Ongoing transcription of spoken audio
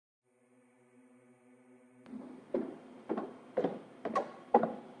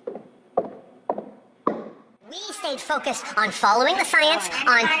stayed focused on following the science,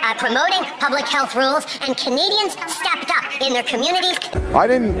 on promoting public health rules, and Canadians stepped up in their communities. I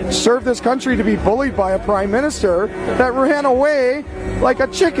didn't serve this country to be bullied by a prime minister that ran away like a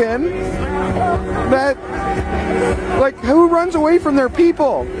chicken. Who runs away from their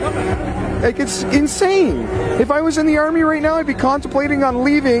people? Like, it's insane. If I was in the army right now, I'd be contemplating on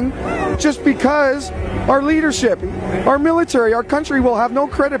leaving just because our leadership, our military, our country will have no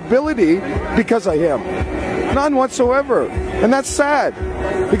credibility because of him. None whatsoever. And that's sad,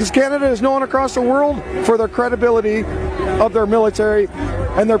 because Canada is known across the world for their credibility of their military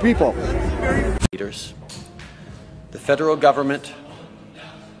and their people. Leaders, the federal government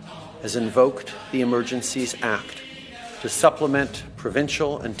has invoked the Emergencies Act to supplement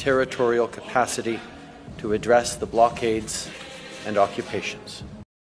provincial and territorial capacity to address the blockades and occupations.